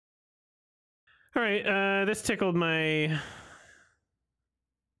All right, this tickled my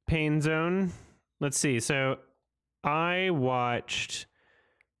pain zone. Let's see. So I watched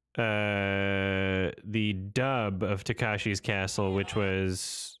the dub of Takeshi's Castle, which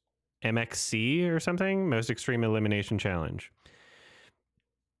was MXC or something, Most Extreme Elimination Challenge.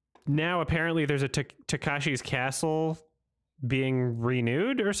 Now apparently there's a Takeshi's Castle being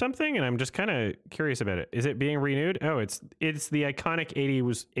renewed or something, and I'm just kind of curious about it. Is it being renewed? Oh, it's the iconic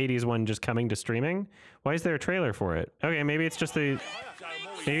 80s one just coming to streaming. Why is there a trailer for it? Okay, maybe it's just the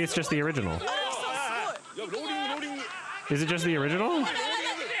original. Is it just the original?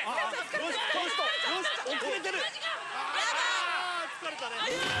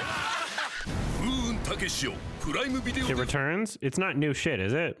 It returns? It's not new shit,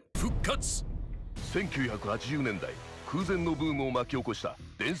 is it?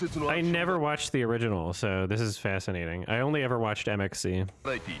 I never watched the original, so this is fascinating. I only ever watched MXC.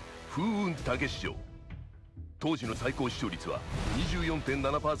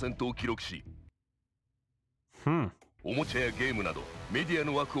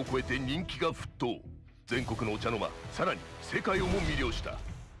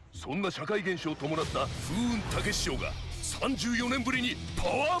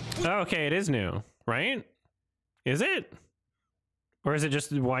 Okay, it is new, right? Is it? Or is it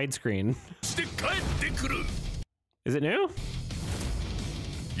just widescreen? Is it new?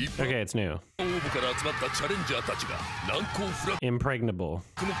 Okay, it's new. Impregnable.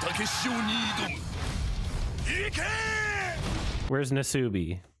 Where's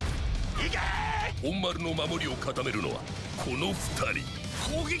Nasubi?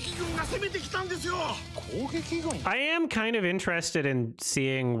 I am kind of interested in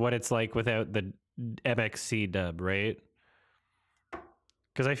seeing what it's like without the MXC dub, right?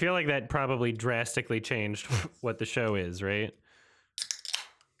 Because I feel like that probably drastically changed what the show is, right?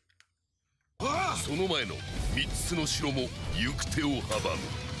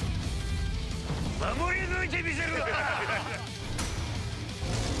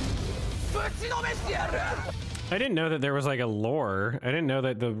 I didn't know that there was like a lore. I didn't know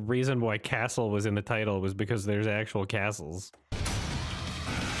that the reason why castle was in the title was because there's actual castles.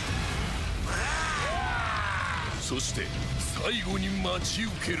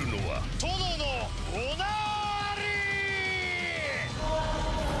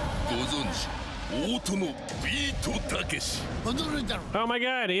 Oh my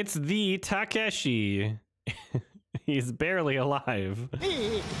god, it's the Takeshi. He's barely alive.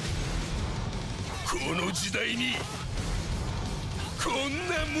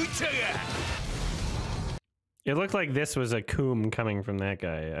 It looked like this was a coom coming from that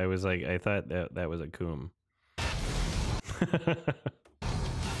guy. I was like, I thought that was a coom.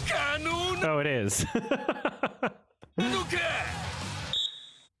 Oh, it is.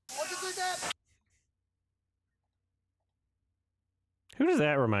 Who does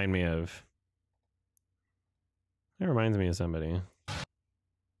that remind me of? That reminds me of somebody.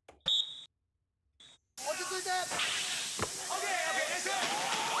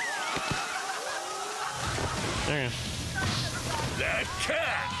 Okay.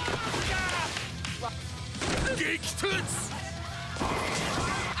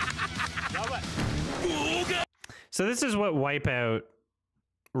 So this is what Wipeout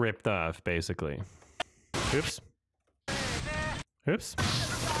ripped off, basically. Oops. Oops.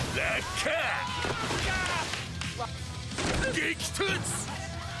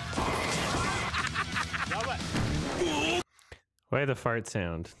 Why the fart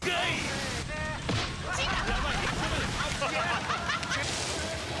sound?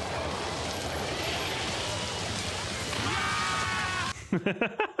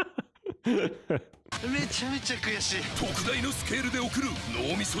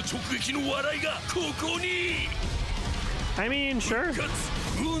 I mean, sure.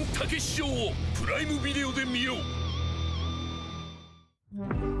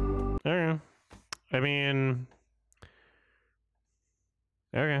 Okay. I mean,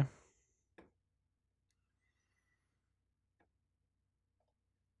 okay.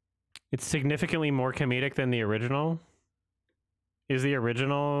 It's significantly more comedic than the original. Is the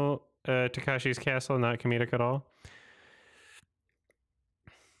original Takeshi's Castle not comedic at all?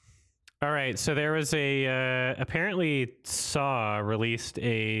 All right, so there was a apparently Saw released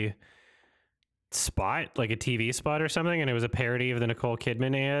a spot, like a TV spot or something, and it was a parody of the Nicole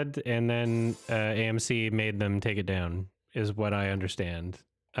Kidman ad, and then AMC made them take it down, is what I understand,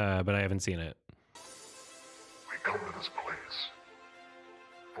 but I haven't seen it. We come to this place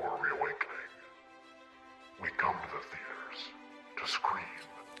for a reawakening. We come to the theaters to scream.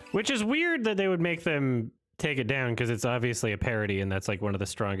 Which is weird that they would make them take it down because it's obviously a parody, and that's like one of the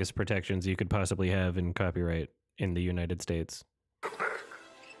strongest protections you could possibly have in copyright in the United States. To beg,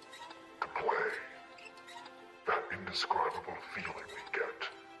 to play, that indescribable feeling we get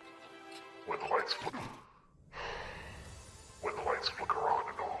when the lights flicker on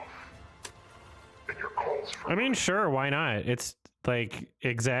and off, and your calls for... I mean, sure, why not? It's like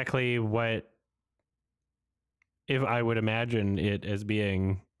exactly what if I would imagine it as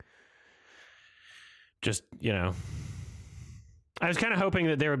being. Just, you know, I was kind of hoping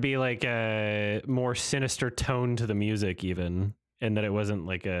that there would be like a more sinister tone to the music even, and that it wasn't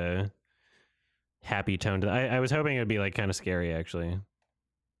like a happy tone to I was hoping it would be like kind of scary actually.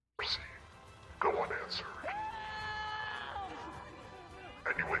 Go unanswered.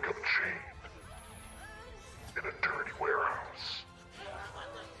 And you wake up chained in a dirty warehouse.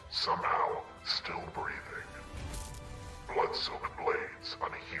 Somehow still breathing. Blood-soaked blades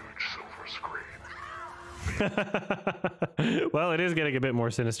on a huge silver screen. Well, it is getting a bit more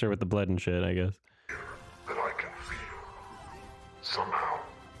sinister with the blood and shit, I guess. That I can feel. Somehow,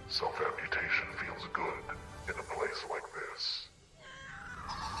 self-amputation feels good in a place like this.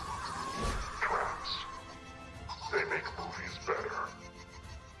 Traps. They make movies better.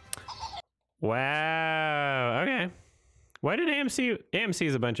 Wow. Okay. Why did AMC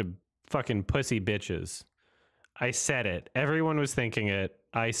is a bunch of fucking pussy bitches. I said it. Everyone was thinking it.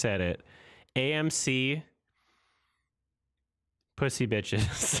 I said it. AMC pussy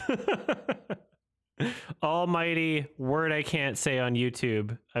bitches. Almighty word I can't say on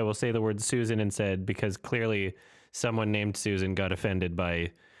YouTube. I will say the word Susan instead because clearly someone named Susan got offended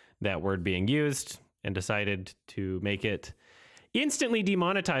by that word being used and decided to make it instantly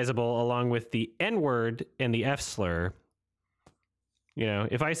demonetizable along with the N word and the F slur. You know,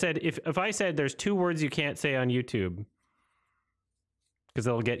 if I said if I said there's 2 words you can't say on YouTube because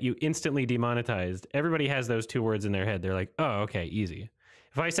they'll get you instantly demonetized. Everybody has those 2 words in their head. They're like, oh, okay, easy.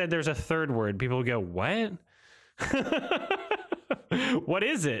 If I said there's a 3rd word, people would go, what? What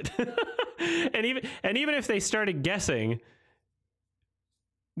is it? and even if they started guessing,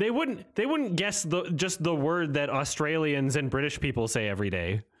 they wouldn't guess just the word that Australians and British people say every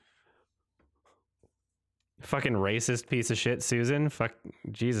day. Fucking racist piece of shit, Susan. Fuck,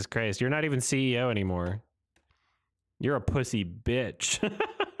 Jesus Christ. You're not even CEO anymore. You're a pussy bitch.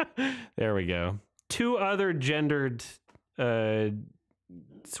 There we go. 2 other gendered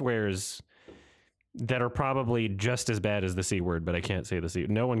swears that are probably just as bad as the C word, but I can't say the C.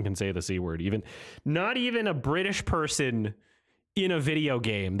 No one can say the C word. Not even a British person in a video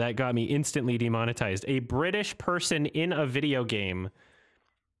game. That got me instantly demonetized. A British person in a video game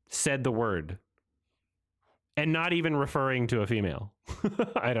said the word. And not even referring to a female.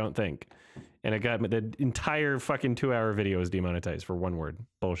 I don't think. And it got me, the entire fucking 2-hour video was demonetized for 1 word.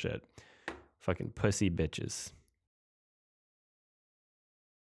 Bullshit. Fucking pussy bitches.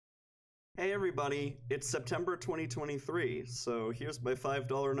 Hey everybody, it's September 2023, so here's my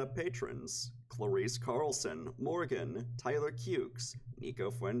 $5 and up patrons. Clarice Carlson, Morgan, Tyler Cukes, Nico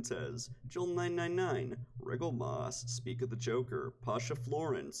Fuentes, Jill999, Wriggle Moss, Speak of the Joker, Pasha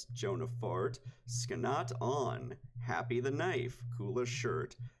Florence, Jonah Fart, Skanat On, Happy the Knife, Coolest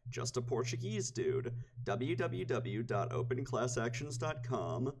Shirt, Just a Portuguese Dude,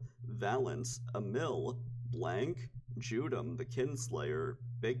 www.openclassactions.com, Valence, Emil, Blank, Judum, the Kinslayer,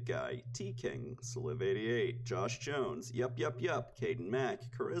 Big Guy, T-King, Saliv88, Josh Jones, Yup, Caden Mack,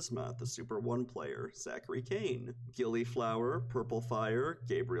 Charisma, the Super One Player, Zachary Kane, Gillyflower, Purple Fire,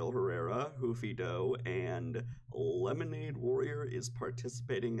 Gabriel Herrera, Hoofy Doe, and Lemonade Warrior is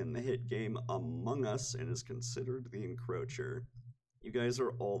participating in the hit game Among Us and is considered the encroacher. You guys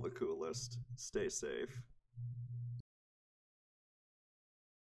are all the coolest. Stay safe.